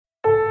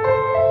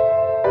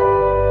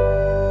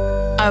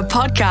A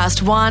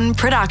Podcast One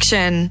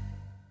production.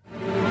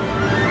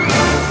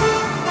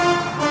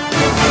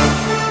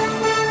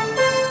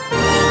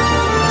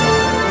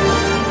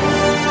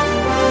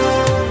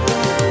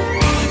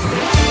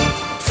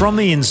 From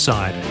the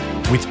Inside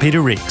with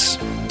Peter Rix.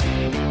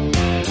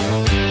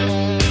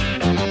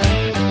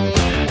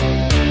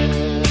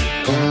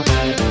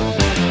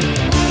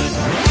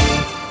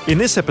 In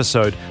this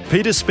episode,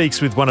 Peter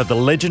speaks with one of the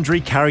legendary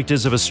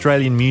characters of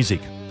Australian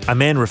music, a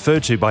man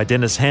referred to by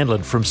Dennis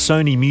Handlin from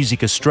Sony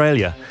Music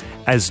Australia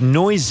as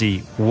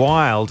noisy,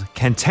 wild,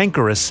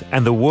 cantankerous,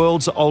 and the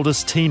world's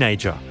oldest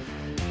teenager.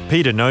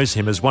 Peter knows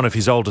him as one of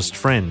his oldest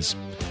friends.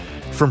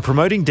 From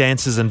promoting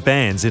dances and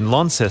bands in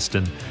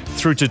Launceston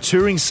through to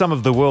touring some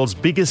of the world's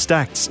biggest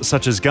acts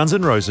such as Guns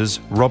N' Roses,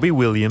 Robbie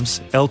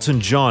Williams, Elton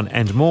John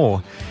and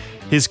more,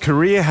 his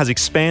career has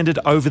expanded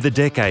over the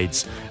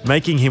decades,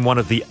 making him one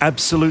of the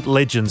absolute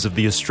legends of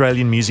the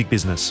Australian music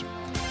business.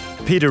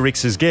 Peter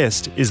Rix's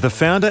guest is the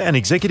founder and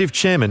executive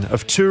chairman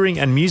of touring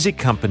and music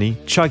company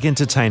Chugg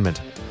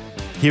Entertainment.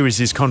 Here is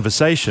his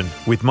conversation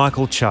with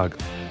Michael Chugg.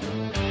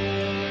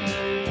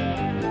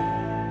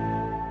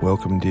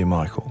 Welcome, dear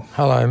Michael.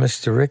 Hello,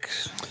 Mr.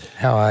 Rix.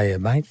 How are you,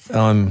 mate?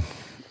 I'm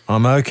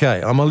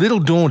okay. I'm a little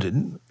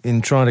daunted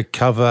in trying to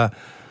cover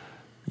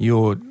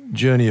your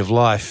journey of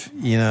life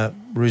in a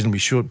reasonably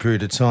short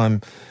period of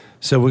time.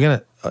 So we're going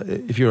to,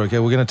 if you're okay,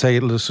 we're going to take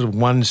it a little sort of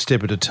one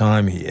step at a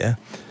time here.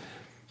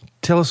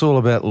 Tell us all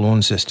about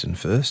Launceston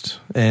first,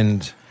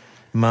 and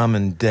Mum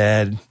and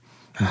Dad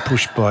and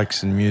push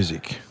bikes and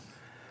music.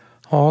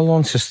 Oh,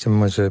 Launceston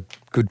was a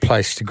good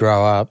place to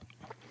grow up.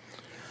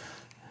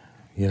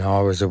 You know,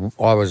 I was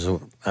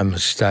a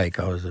mistake.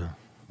 I was a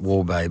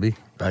war baby,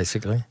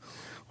 basically.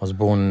 I was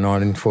born in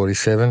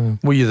 1947.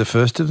 Were you the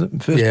first of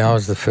them? Yeah, I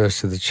was the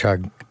first of the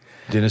Chugg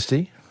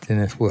dynasty.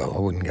 Well, I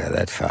wouldn't go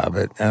that far,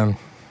 but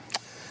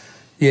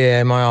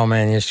yeah, my old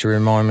man used to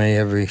remind me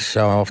every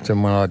so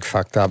often when I'd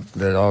fucked up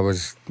that I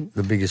was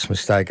the biggest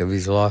mistake of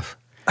his life.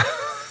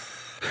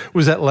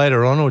 Was that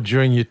later on or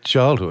during your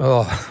childhood?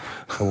 Oh,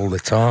 all the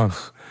time.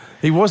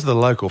 He was the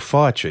local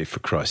fire chief, for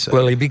Christ's sake.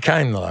 Well, he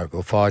became the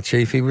local fire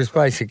chief. He was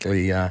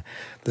basically the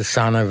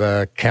son of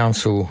a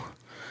council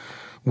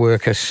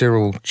worker,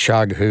 Cyril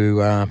Chugg, who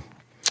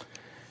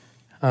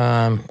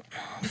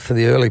for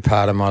the early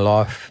part of my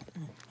life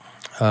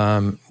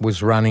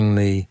was running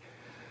the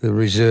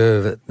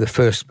reserve at the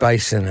First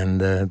Basin and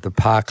the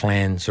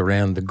parklands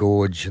around the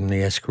gorge and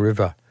the Esk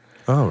River.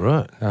 Oh,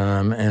 right.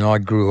 And I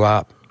grew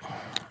up.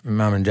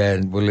 Mum and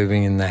Dad were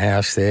living in the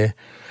house there,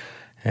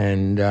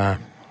 and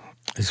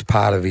as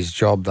part of his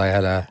job, they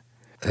had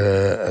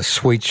a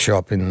sweet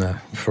shop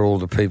for all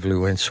the people who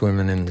went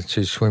swimming in the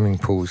two swimming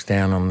pools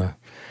down on the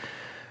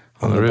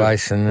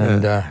basin. Yeah.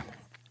 And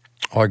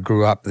I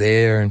grew up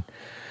there, and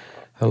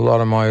a lot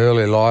of my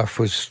early life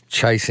was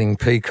chasing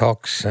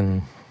peacocks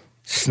and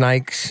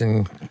snakes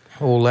and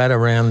all that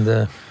around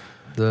the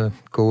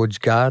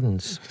gorge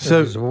gardens. So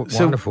it was a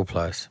wonderful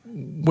place.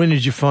 When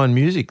did you find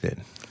music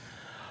then?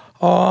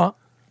 Oh,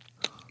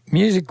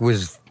 music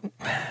was...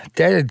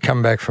 Dad had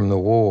come back from the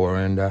war,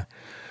 and at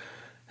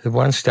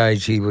one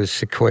stage he was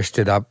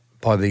sequestered up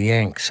by the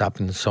Yanks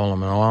up in the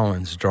Solomon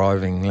Islands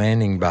driving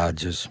landing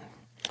barges.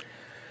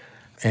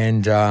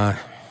 And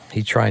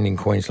he trained in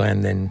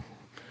Queensland, then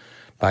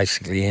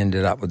basically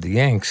ended up with the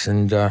Yanks.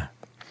 And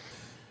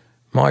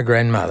my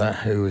grandmother,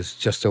 who was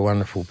just a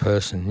wonderful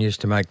person, used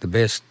to make the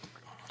best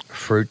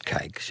fruit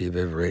cakes you've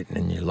ever eaten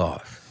in your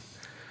life.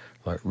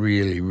 Like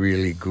really,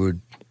 really good,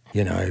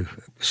 you know,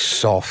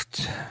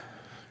 soft...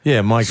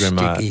 Yeah, my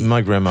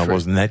grandma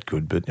wasn't that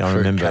good, but I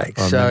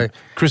remember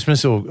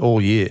Christmas or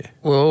all year.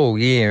 Well, all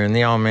year, and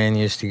the old man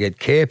used to get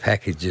care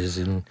packages,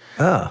 and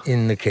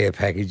in the care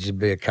package would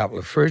be a couple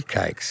of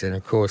fruitcakes, and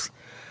of course,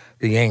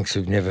 the Yanks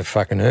have never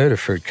fucking heard of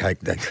fruitcake.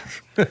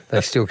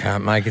 They still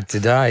can't make it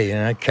today. You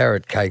know,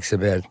 carrot cake's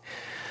about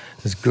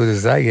as good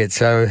as they get.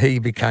 So he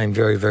became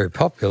very, very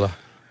popular.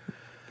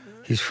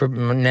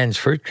 Nan's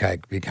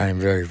fruitcake became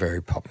very,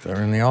 very popular,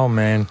 and the old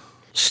man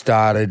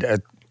started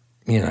at,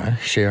 you know,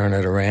 sharing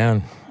it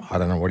around. I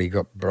don't know what he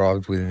got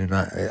bribed with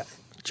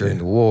during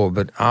the war,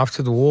 but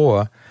after the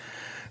war,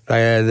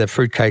 the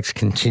fruitcakes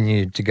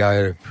continued to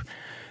go to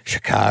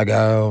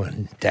Chicago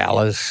and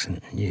Dallas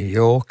and New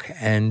York,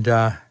 and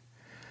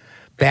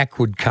back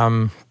would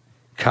come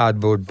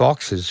cardboard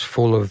boxes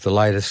full of the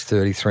latest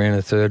 33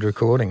 1/3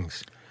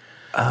 recordings.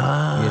 You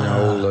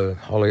know,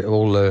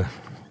 all the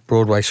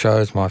Broadway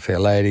shows, My Fair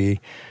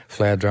Lady,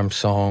 Flower Drum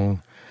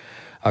Song,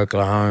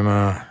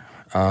 Oklahoma,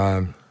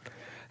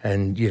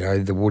 and, you know,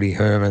 the Woody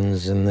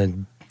Hermans and the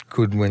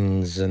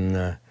Goodwins and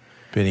the...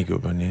 Benny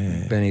Goodman,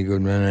 yeah. Benny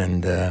Goodman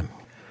and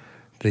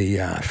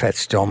the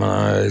Fats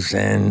Dominoes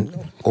and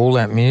all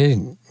that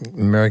music,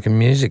 American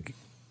music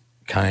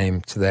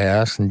came to the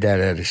house, and Dad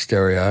had a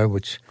stereo,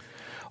 which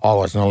I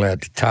wasn't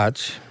allowed to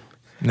touch.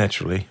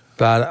 Naturally.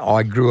 But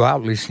I grew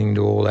up listening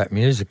to all that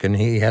music, and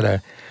he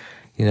had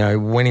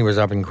when he was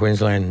up in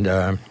Queensland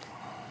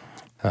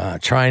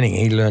training,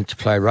 he learnt to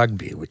play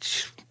rugby,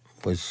 which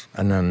was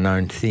an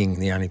unknown thing.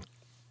 The only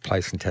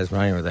place in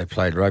Tasmania where they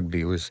played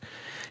rugby was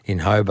in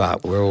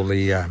Hobart, where all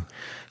the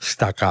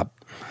stuck-up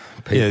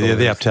people...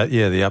 the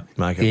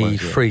upmarket the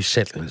ones. Yeah. free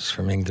settlers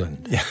from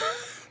England. Yeah.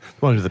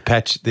 One with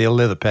the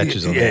leather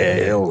patches on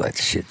there. Yeah, all that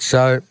shit.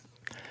 So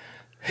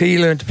he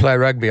learned to play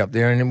rugby up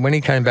there, and when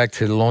he came back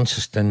to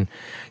Launceston,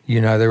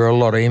 there were a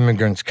lot of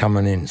immigrants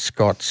coming in,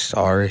 Scots,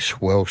 Irish,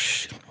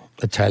 Welsh,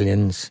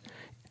 Italians,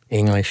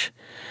 English.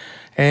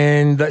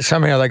 And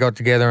somehow they got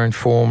together and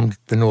formed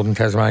the Northern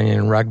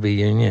Tasmanian Rugby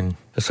Union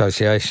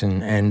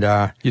Association. And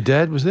your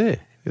dad was there?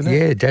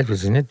 Yeah, Dad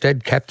was in it.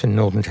 Dad captained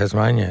Northern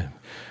Tasmania,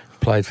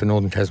 played for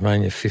Northern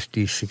Tasmania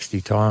 50,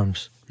 60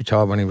 times.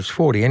 Retired when he was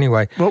 40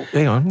 anyway. Well,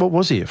 hang on. What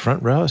was he, a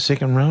front rower,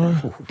 second rower?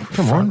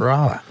 Front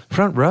rower.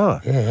 Front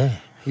rower? Yeah.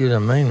 You're a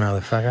mean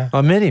motherfucker.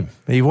 I met him.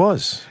 He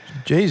was.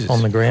 Jesus.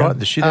 On the ground.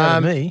 Frightened the shit out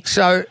of me.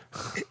 So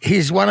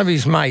one of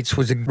his mates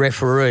was a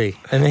referee,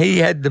 and he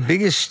had the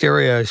biggest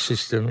stereo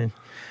system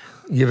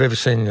you've ever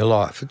seen in your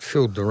life. It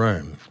filled the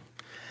room.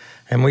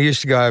 And we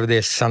used to go over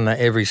there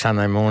every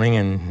Sunday morning,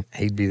 and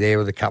he'd be there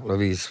with a couple of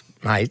his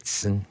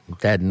mates and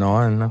Dad and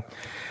I,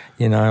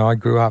 and I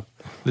grew up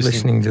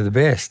listening to the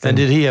best. And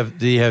did he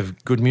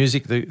have good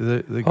music?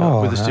 The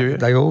guy with the stereo?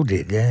 They all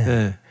did,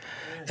 yeah.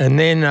 And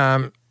then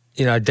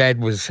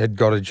Dad had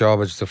got a job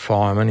as the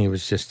fireman. He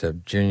was just a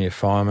junior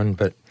fireman,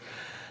 but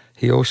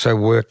he also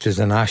worked as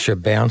an usher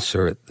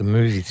bouncer at the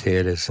movie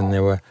theatres, and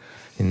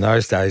in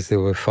those days there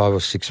were 5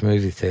 or 6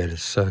 movie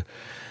theatres. So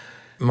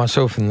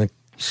myself and the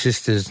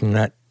sisters and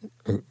that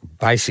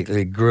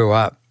basically grew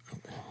up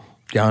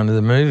going to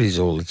the movies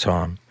all the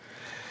time.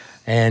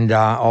 And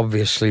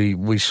obviously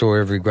we saw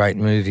every great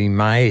movie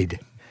made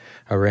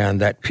around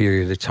that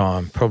period of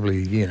time,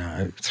 probably,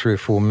 3 or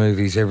 4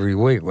 movies every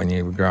week when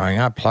you were growing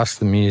up, plus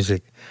the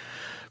music,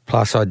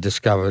 plus I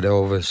discovered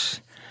Elvis.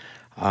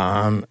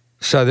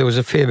 So there was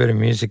a fair bit of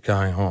music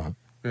going on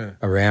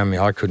around me.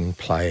 I couldn't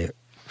play it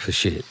for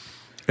shit.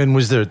 And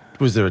was there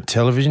a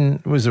television,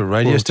 was there a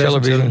radio station?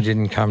 Television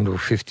didn't come till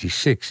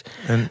 56.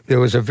 And there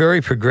was a very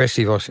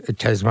progressive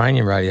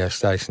Tasmanian radio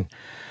station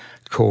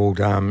called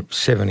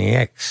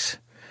 70X,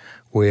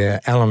 where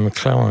Alan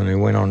McClellan, who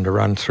went on to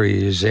run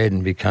 3UZ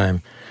and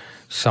became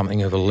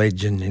something of a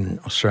legend in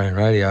Australian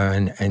radio,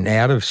 and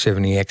out of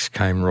 70X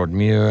came Rod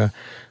Muir,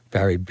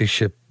 Barry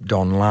Bishop,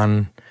 Don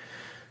Lunn,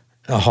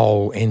 a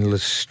whole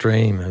endless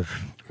stream of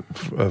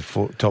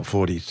top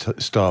 40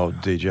 style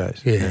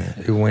DJs. Yeah,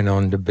 who went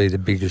on to be the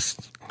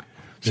biggest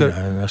in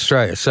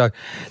Australia. So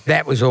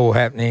that was all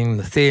happening.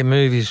 The Thayer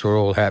movies were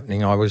all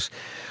happening.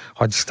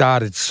 I'd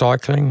started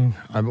cycling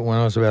when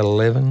I was about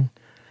 11,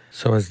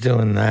 so I was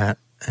doing that,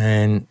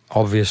 and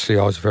obviously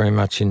I was very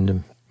much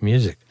into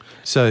music.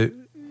 So,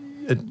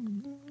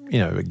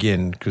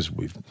 again, because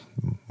we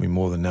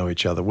more than know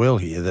each other well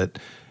here, that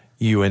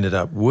you ended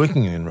up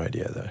working in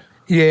radio though.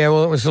 Yeah,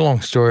 well, it was a long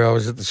story. I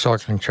was at the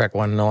cycling track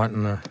one night,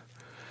 and a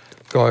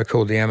guy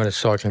called the Amateur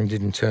Cycling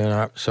didn't turn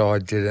up, so I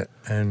did it.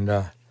 And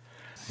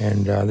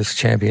this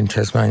champion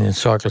Tasmanian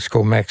cyclist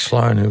called Max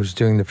Sloan, who was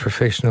doing the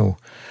professional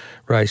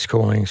race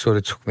calling, sort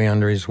of took me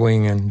under his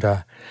wing, and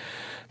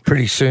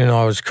pretty soon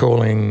I was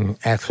calling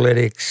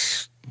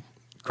athletics,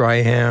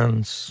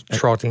 greyhounds,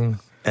 trotting.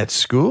 At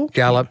school?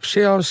 Gallops.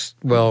 Yeah, I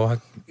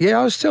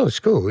was still at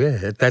school,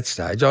 at that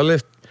stage. I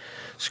left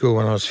school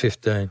when I was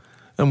 15.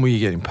 And were you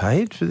getting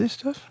paid for this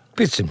stuff?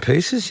 Bits and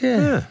pieces,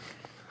 yeah.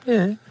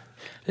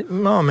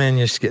 My man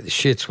used to get the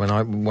shits when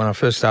I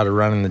first started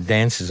running the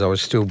dances. I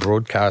was still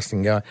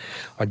broadcasting.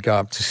 I'd go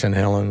up to St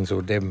Helens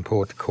or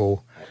Devonport to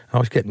call. I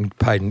was getting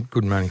paid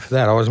good money for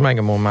that. I was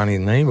making more money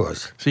than he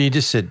was. So you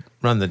just said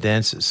run the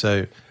dances.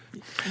 So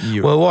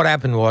well, what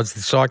happened was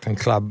the cycling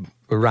club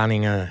were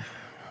running a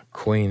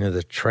Queen of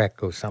the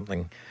Track or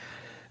something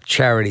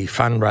charity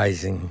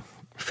fundraising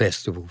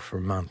festival for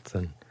a month,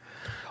 and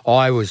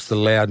I was the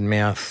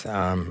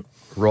loudmouth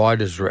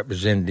riders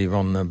representative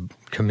on the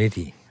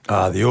committee.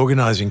 The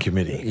organising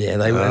committee. Yeah,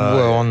 they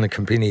were on the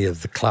committee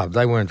of the club.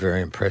 They weren't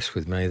very impressed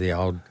with me, the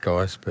old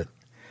guys. But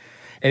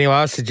anyway,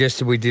 I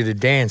suggested we did a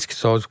dance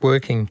because I was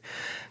working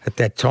at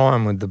that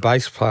time with the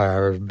bass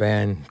player of a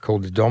band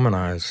called the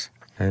Dominoes,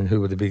 and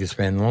who were the biggest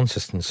band in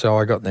Launceston. So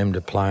I got them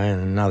to play in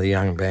another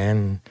young band.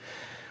 And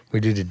we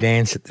did a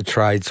dance at the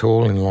Trades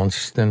Hall in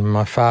Launceston.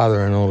 My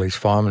father and all his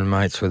fireman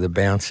mates were the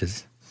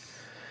bouncers.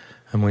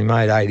 And we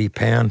made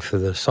 £80 for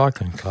the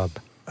cycling club.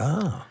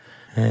 Ah.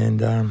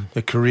 And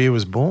a career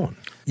was born.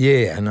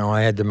 Yeah, and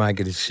I had to make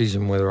a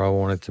decision whether I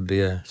wanted to be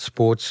a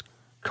sports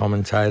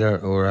commentator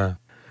or a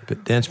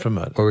dance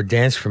promoter. Or a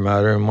dance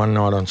promoter. And one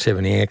night on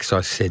 70X,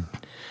 I said,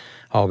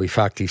 "I'll be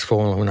fucked, he's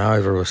fallen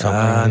over" or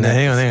something.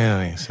 Hang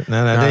on.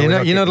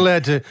 No, you're not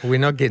allowed to. We're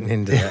not getting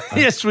into that.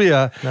 Yes, we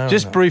are.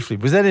 Just briefly.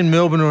 Was that in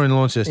Melbourne or in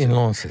Launceston? In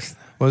Launceston.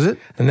 Was it?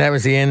 And that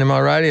was the end of my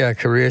radio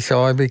career,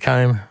 so I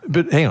became...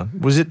 But hang on,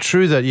 was it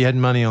true that you had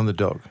money on the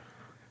dog?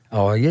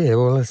 Oh, yeah,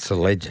 well, that's a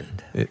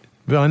legend.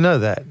 But I know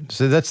that.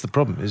 So that's the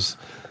problem, is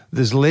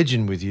there's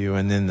legend with you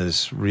and then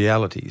there's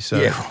reality. So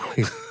yeah,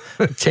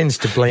 it tends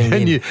to blend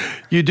in. And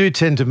you do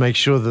tend to make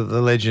sure that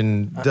the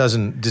legend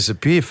doesn't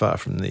disappear far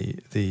from the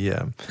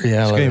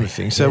scheme of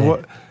things.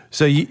 So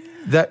So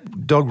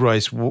that dog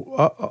race...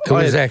 It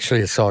was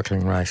actually a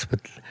cycling race, but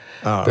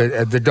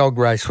the dog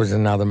race was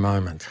another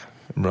moment.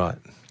 Right.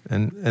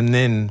 And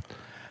then...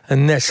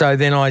 So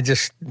then I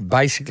just...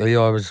 Basically,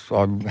 I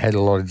had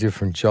a lot of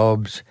different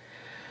jobs,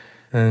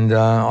 and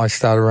I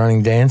started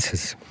running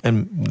dances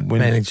and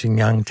managing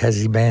young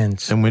Tassie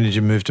bands. And when did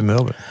you move to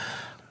Melbourne?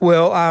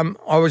 Well,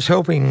 I was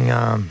helping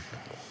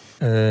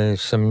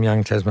some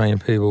young Tasmanian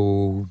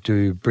people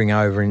bring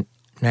over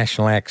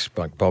national acts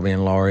like Bobby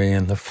and Laurie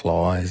and the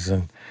Flies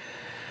and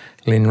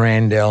Lynn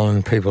Randell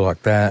and people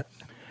like that.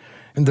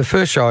 And the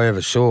first show I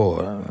ever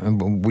saw,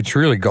 which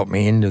really got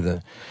me into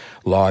the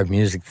live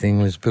music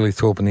thing, was Billy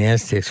Thorpe and the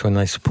Aztecs when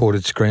they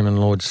supported Screamin'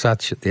 Lord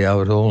Sutch at the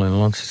Albert Hall in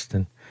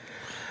Launceston.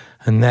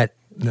 And that...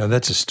 No,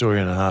 that's a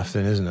story and a half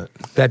then, isn't it?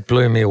 That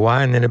blew me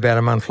away, and then about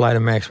a month later,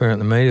 Max Merritt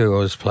and the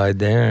Meteors played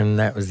there, and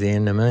that was the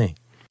end of me.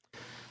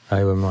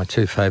 They were my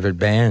two favourite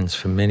bands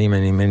for many,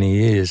 many, many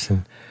years.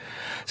 And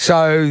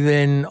so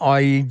then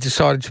I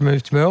decided to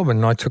move to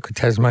Melbourne. I took a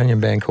Tasmanian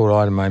band called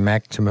Ida Mae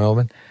Mac to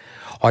Melbourne.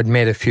 I'd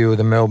met a few of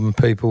the Melbourne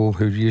people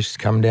who used to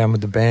come down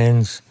with the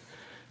bands.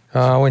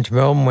 I went to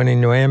Melbourne, went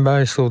into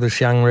Ambo, saw this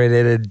young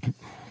red-headed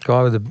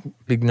guy with a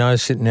big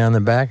nose sitting down the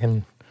back,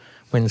 and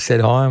went and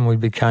said hi, and we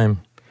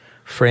became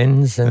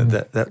friends. And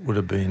that would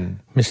have been...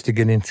 Mr.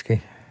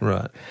 Gadinsky.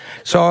 Right.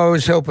 So I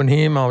was helping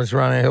him. I was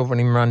helping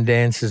him run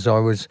dances. I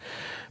was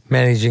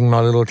managing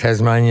my little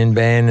Tasmanian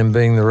band and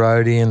being the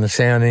roadie and the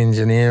sound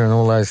engineer and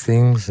all those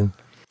things, and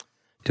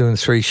doing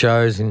 3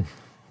 shows. And,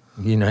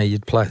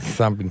 you'd play the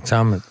Thumping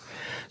Tum at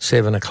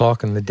 7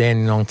 o'clock and the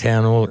Dandenong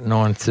Town Hall at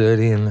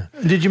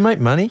 9:30. Did you make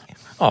money?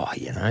 Oh,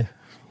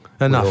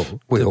 enough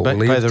we all pay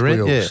lived, the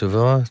rent. We all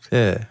survived.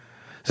 Yeah.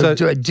 So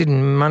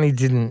money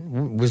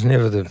was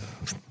never the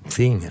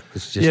thing. It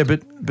was just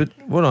but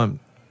what I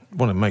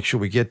want to make sure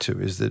we get to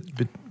is that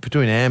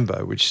between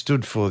AMBO, which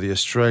stood for the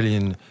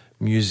Australian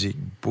Music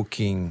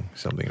Booking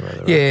something or other.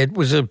 Right? Yeah, it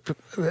was a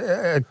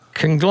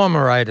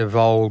conglomerate of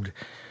old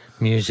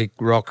music,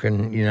 rock,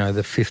 and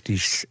the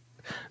 50s,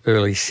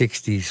 early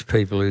 60s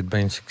people who'd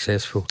been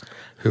successful,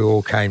 who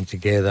all came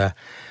together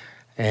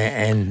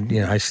and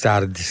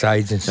started this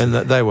agency. And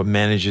they were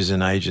managers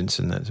and agents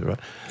and that, right?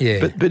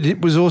 Yeah. But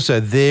it was also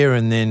there,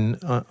 and then,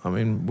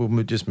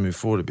 we'll just move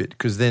forward a bit,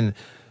 because then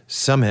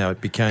somehow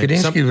it became...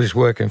 Gadinsky was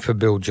working for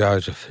Bill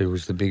Joseph, who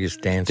was the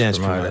biggest dance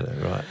promoter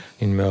right,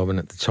 in Melbourne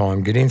at the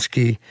time.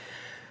 Gadinsky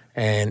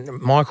and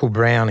Michael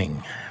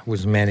Browning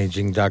was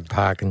managing Doug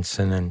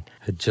Parkinson and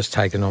had just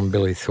taken on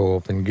Billy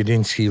Thorpe, and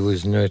Gadinsky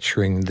was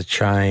nurturing The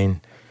Chain,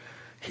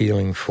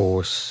 Healing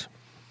Force,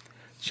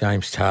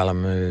 James Taylor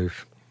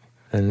Move,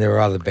 and there were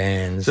other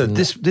bands. So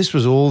this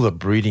was all the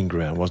breeding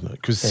ground, wasn't it?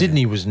 Because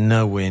Sydney was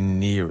nowhere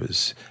near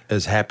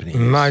as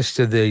happening. Most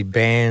of the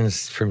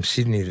bands from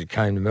Sydney that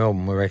came to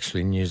Melbourne were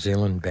actually New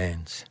Zealand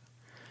bands.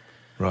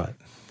 Right.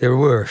 There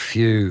were a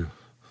few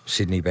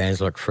Sydney bands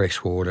like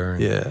Freshwater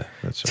and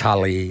that's right.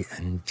 Tully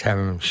and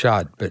Tamam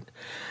Shud, but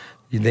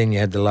then you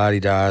had the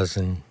La-Di-Dahs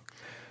and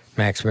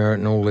Max Merritt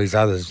and all these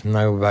others, and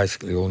they were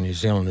basically all New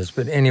Zealanders.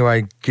 But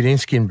anyway,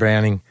 Gadinsky and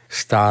Browning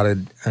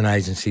started an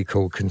agency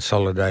called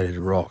Consolidated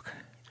Rock,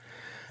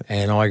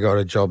 and I got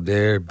a job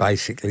there.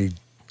 Basically,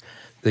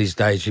 these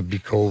days you'd be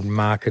called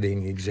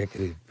marketing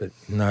executive, but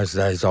in those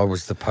days I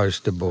was the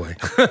poster boy.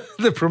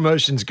 The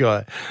promotions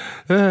guy.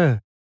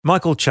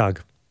 Michael Chugg.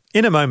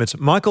 In a moment,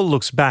 Michael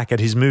looks back at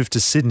his move to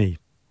Sydney.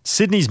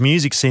 Sydney's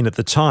music scene at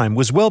the time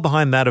was well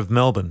behind that of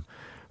Melbourne.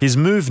 His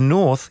move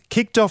north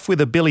kicked off with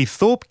a Billy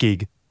Thorpe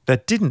gig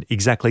that didn't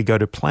exactly go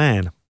to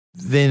plan.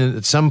 Then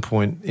at some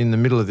point in the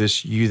middle of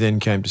this, you then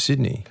came to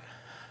Sydney.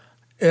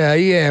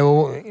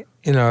 Gadinsky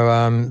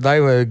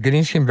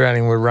and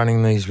Browning were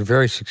running these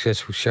very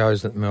successful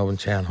shows at Melbourne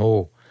Town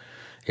Hall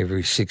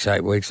every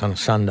 6-8 weeks on a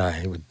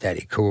Sunday with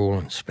Daddy Cool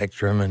and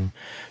Spectrum and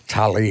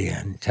Tully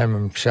and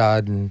Tamam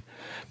Shud and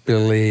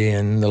Billy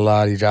and the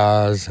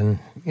La-Di-Dahs and,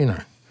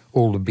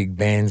 all the big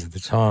bands at the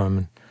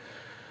time.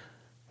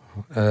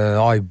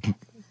 And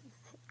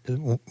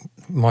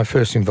my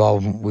first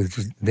involvement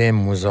with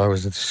them was I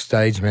was the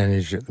stage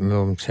manager at the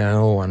Melbourne Town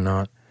Hall one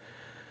night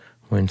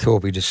when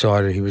Thorpe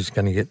decided he was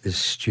going to get this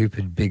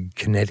stupid big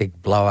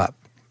kinetic blow-up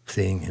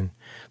thing, and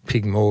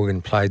Pig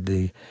Morgan played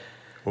the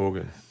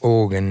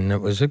organ.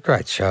 It was a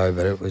great show,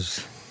 but it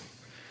was...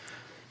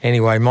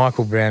 Anyway,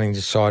 Michael Browning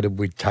decided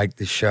we'd take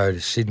this show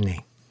to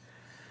Sydney.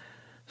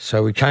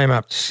 So we came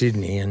up to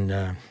Sydney, and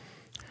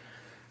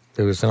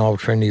there was an old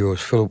friend of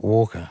yours, Philip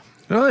Walker.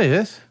 Oh,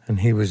 yes.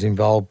 And he was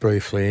involved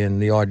briefly, and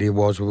the idea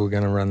was we were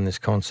going to run this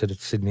concert at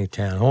Sydney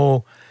Town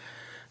Hall,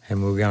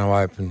 and we were going to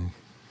open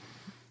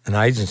an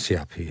agency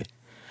up here.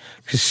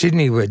 Because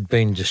Sydney had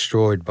been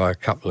destroyed by a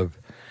couple of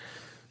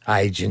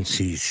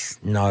agencies,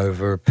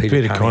 Nova,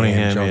 Peter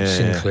Cunningham, John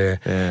Sinclair.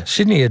 Yeah.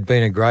 Sydney had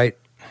been a great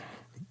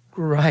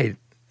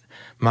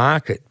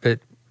market, but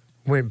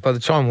by the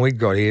time we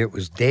got here, it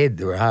was dead.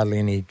 There were hardly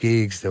any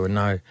gigs. There were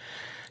no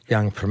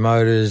young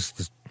promoters.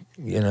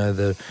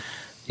 The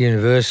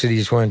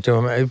universities weren't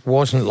doing it. It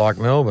wasn't like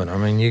Melbourne. I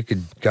mean, you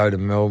could go to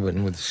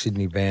Melbourne with a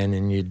Sydney band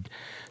and you'd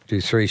do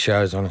 3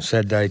 shows on a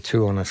Saturday,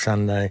 2 on a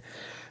Sunday,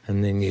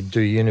 and then you'd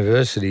do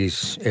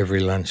universities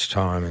every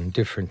lunchtime and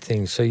different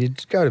things. So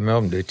you'd go to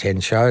Melbourne, do 10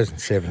 shows in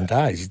 7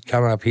 days. You'd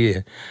come up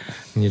here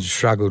and you'd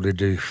struggle to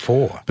do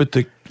 4. But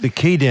the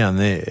key down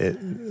there,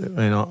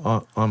 I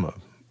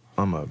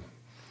mean,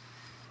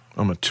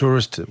 I'm a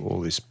tourist to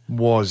all this,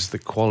 was the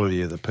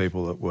quality of the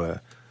people that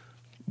were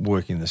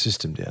working the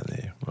system down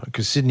there.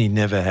 Because Sydney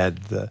never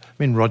had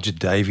Roger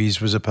Davies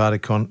was a part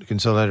of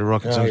Consolidated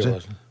Rock. No, he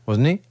wasn't.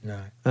 Wasn't he?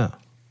 No. Oh.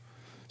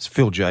 So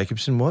Phil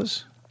Jacobson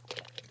was?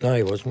 No,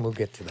 he wasn't. We'll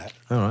get to that.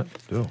 All right,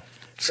 cool.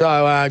 So,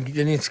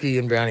 Janitsky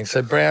and Browning.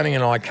 So Browning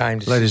and I came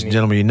to Ladies Sydney. and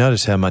gentlemen, you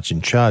notice how much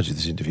in charge of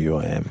this interview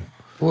I am.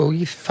 Well,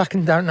 you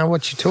fucking don't know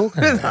what you're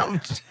talking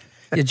about.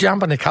 You're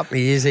jumping a couple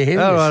of years ahead.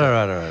 All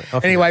right.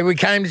 Anyway, we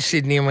came to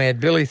Sydney and we had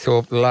Billy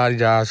Thorpe, the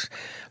La-Di-Das,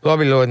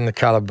 Robbie Lloyd and the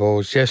Coloured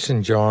Balls, Jess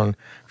and John,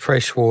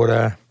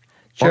 Freshwater,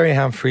 Jerry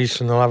Humphries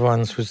from the Loved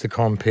Ones was the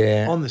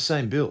compere. On the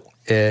same bill?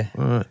 Yeah.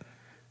 All right.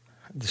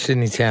 The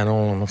Sydney Town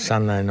Hall on a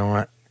Sunday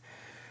night.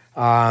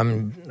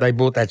 They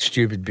bought that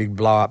stupid big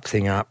blow-up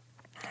thing up.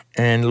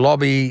 And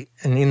Lobby,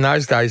 and in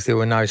those days there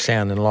were no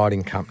sound and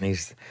lighting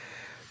companies.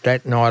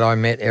 That night I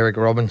met Eric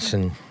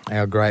Robinson,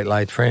 our great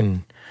late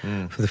friend,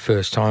 for the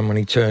first time when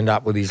he turned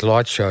up with his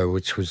light show,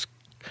 which was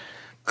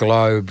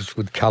globes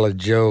with coloured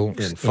gels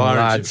in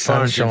large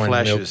sunshine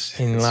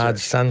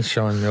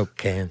milk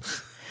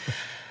cans.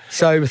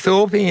 So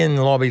Thorpe and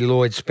Robbie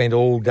Lloyd spent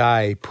all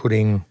day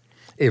putting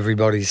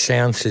everybody's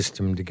sound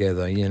system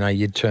together. You know,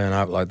 you'd turn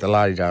up like the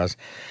La-Di-Das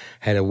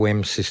had a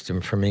WEM system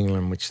from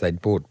England, which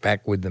they'd brought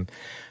back with them,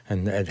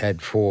 and it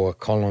had 4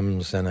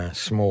 columns and a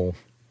small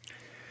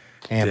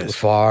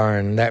amplifier,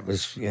 and that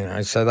was,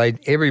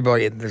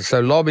 so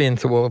Lobby and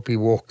Thorpe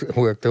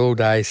worked all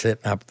day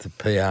setting up the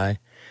PA.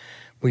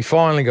 We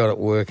finally got it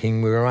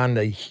working. We were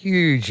under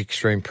huge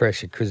extreme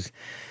pressure because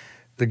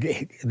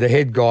the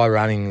head guy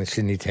running the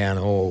Sydney Town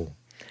Hall,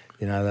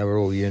 they were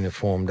all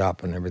uniformed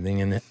up and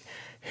everything, and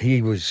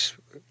he was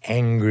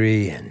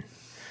angry and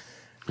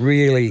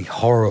really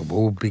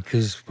horrible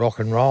because rock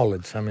and roll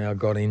had somehow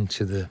got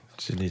into the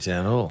Sydney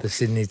Town Hall. The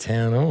Sydney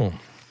Town Hall.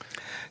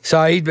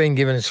 So he'd been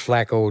giving us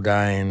flack all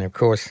day, and of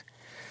course,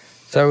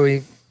 so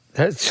we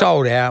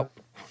sold out.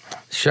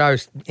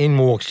 Shows in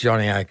walks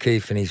Johnny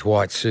O'Keefe in his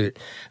white suit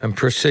and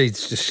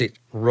proceeds to sit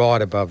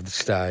right above the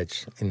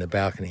stage in the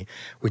balcony,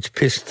 which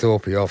pissed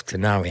Thorpe off to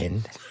no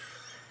end.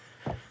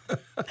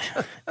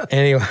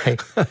 Anyway,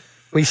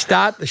 we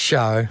start the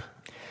show.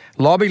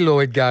 Robbie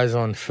Lloyd goes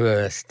on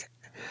first,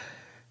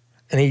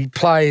 and he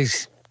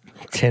plays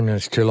 10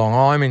 minutes too long.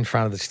 I'm in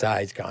front of the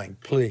stage going,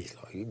 please,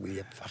 will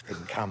you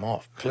fucking come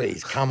off?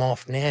 Please, come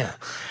off now.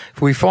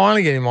 If we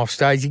finally get him off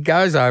stage, he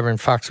goes over and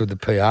fucks with the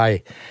PA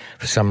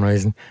for some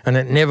reason, and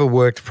it never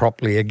worked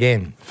properly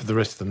again. For the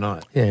rest of the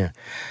night? Yeah.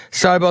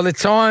 So by the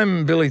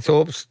time Billy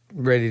Thorpe's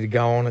ready to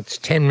go on, it's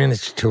 10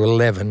 minutes to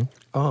 11.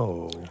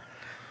 Oh.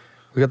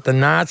 We got the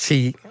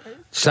Nazi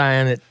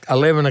saying at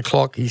 11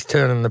 o'clock he's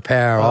turning the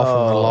power off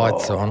and the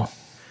lights on.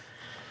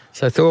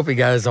 So Thorpe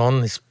goes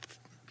on, this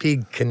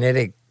big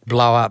kinetic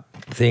blow-up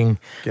thing,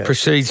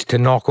 proceeds to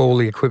knock all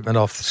the equipment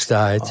off the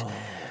stage.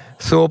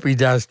 Thorpe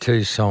does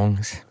 2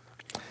 songs.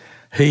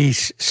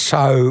 He's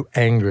so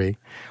angry.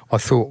 I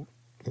thought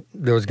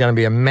there was going to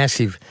be a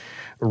massive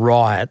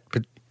riot,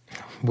 but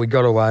we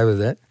got away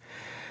with it.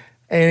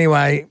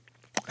 Anyway,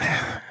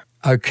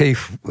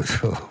 O'Keefe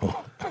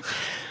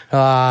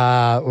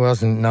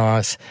wasn't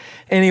nice.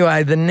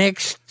 Anyway, the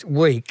next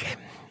week,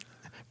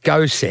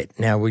 Go Set.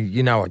 Now,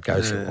 you know what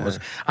Go Set was.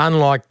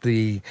 Unlike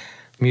the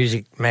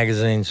music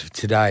magazines of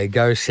today,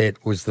 Go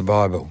Set was the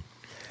Bible.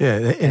 Yeah,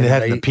 and it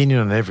had an opinion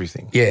on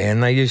everything. Yeah,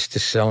 and they used to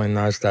sell in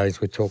those days,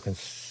 we're talking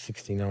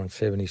 69,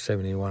 70,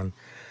 71,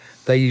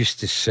 they used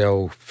to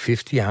sell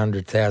 50,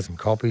 100,000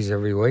 copies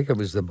every week. It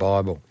was the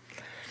Bible.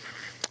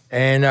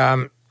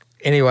 And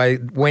anyway,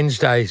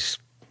 Wednesday's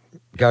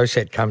Go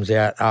Set comes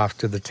out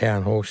after the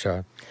Town Hall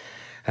show,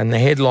 and the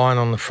headline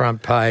on the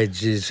front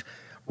page is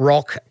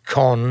Rock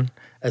Con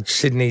at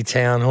Sydney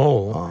Town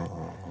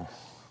Hall,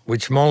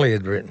 which Molly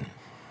had written.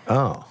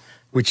 Oh.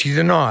 Which he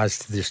denies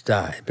to this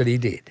day, but he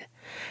did.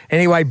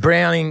 Anyway,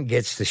 Browning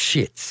gets the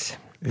shits.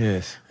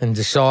 Yes. And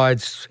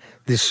decides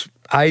this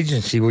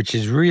agency, which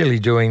is really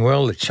doing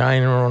well, the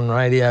Chain are on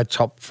radio,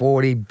 top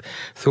 40.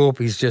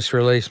 Thorpe's just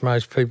released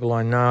Most People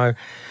I Know.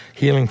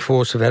 Healing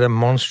Force have had a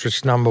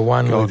monstrous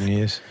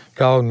 #1.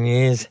 Golden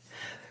Years.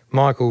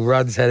 Michael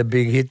Rudd's had a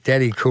big hit.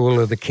 Daddy Cool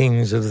are the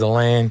kings of the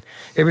land.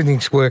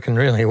 Everything's working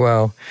really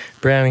well.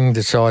 Browning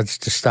decides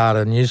to start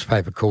a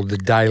newspaper called The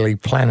Daily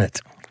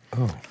Planet.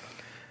 Oh.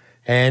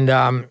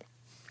 And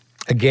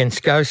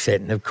against Go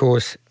Set. And, of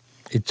course,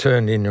 it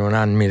turned into an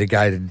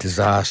unmitigated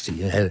disaster.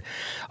 You had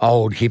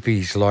old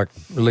hippies like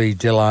Lee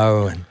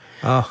Dillow and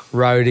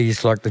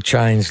roadies like the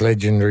Chains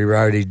legendary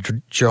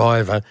roadie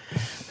Jiver,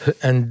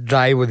 and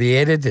they were the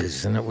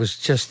editors, and it was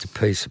just a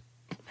piece of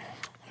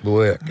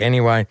work.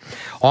 Anyway,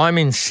 I'm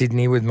in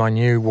Sydney with my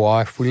new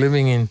wife. We're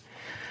living in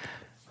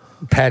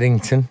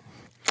Paddington.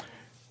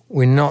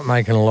 We're not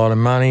making a lot of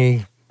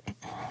money.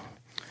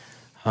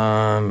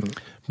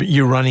 But But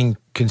you're running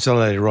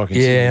Consolidated Rock in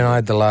Sydney? Yeah, and I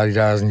had the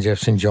La-Di-Da's and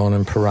Jefferson John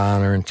and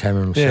Piranha and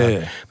Tamim.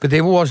 Yeah. But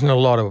there wasn't a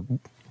lot of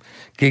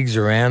gigs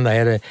around.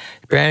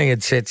 Browning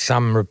had sent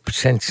some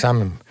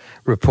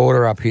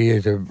reporter up here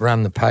to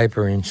run the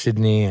paper in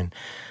Sydney, and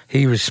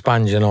he was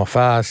sponging off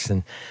us.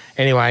 And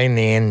anyway, in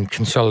the end,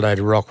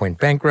 Consolidated Rock went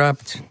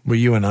bankrupt. Were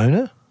you an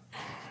owner?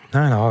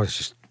 No, I was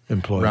just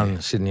Employee. running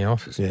the Sydney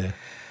office. Yeah.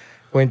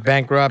 Went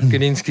bankrupt.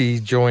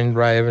 Gudinski joined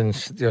Ray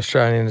Evans, the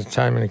Australian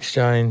Entertainment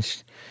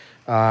Exchange.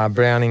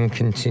 Browning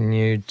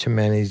continued to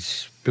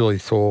manage Billy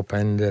Thorpe,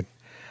 and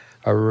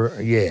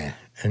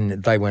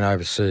and they went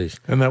overseas.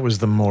 And that was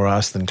the more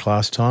us than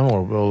class time, or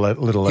a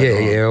little later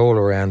on? Yeah, all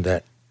around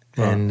that.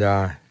 Right. And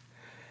I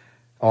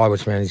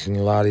was managing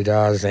the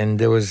La-Di-Da's, and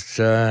there was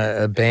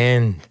a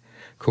band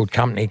called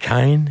Company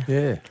Kane.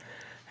 Yeah.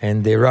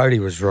 And their roadie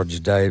was Roger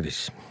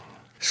Davies.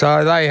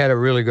 So they had a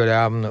really good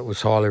album that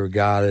was highly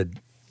regarded,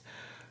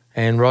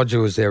 and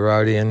Roger was their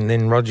roadie, and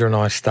then Roger and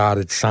I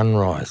started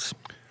Sunrise,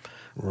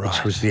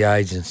 which was the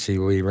agency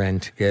we ran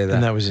together.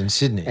 And that was in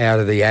Sydney? Out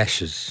of the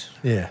Ashes.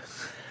 Yeah.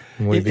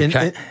 And we in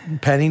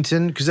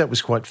Paddington, because that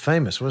was quite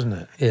famous, wasn't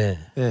it? Yeah.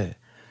 Yeah.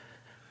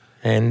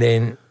 And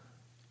then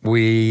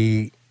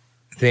Let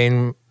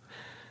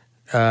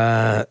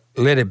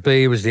It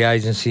Be was the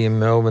agency in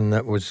Melbourne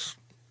that was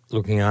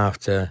looking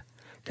after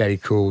Daddy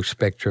Cool,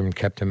 Spectrum,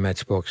 Captain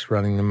Matchbox,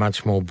 running the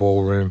Much More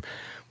Ballroom,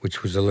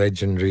 which was a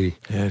legendary...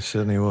 Yeah, it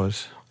certainly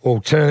was.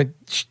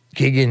 ...alternate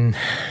gig in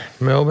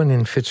Melbourne,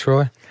 in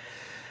Fitzroy.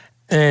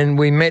 And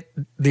we met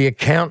the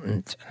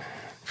accountant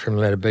from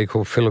Let It Be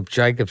called Philip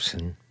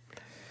Jacobson.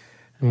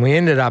 And we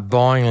ended up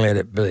buying Let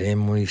It Be,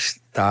 and we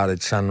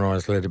started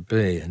Sunrise Let It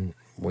Be. And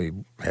we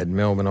had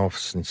Melbourne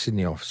office and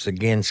Sydney office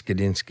against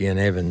Gudinski and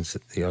Evans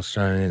at the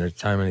Australian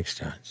Entertainment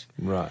Exchange.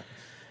 Right.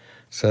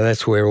 So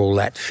that's where all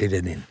that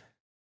fitted in.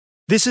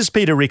 This is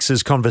Peter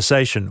Rix's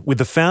conversation with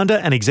the founder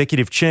and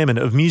executive chairman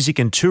of music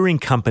and touring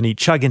company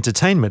Chugg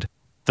Entertainment,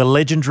 the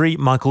legendary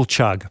Michael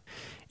Chugg.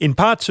 In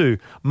part 2,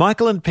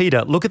 Michael and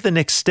Peter look at the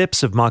next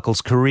steps of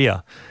Michael's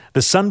career,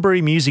 the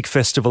Sunbury Music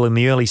Festival in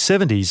the early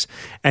 70s,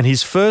 and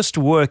his first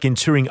work in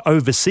touring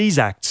overseas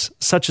acts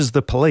such as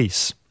The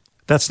Police.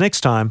 That's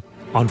next time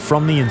on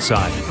From the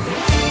Inside.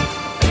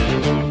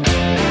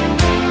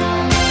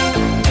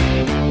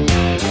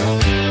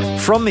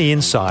 From the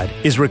Inside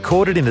is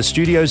recorded in the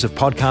studios of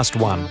Podcast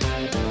One.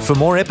 For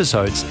more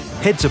episodes,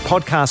 head to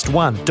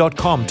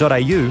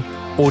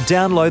podcastone.com.au or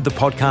download the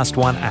Podcast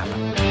One app.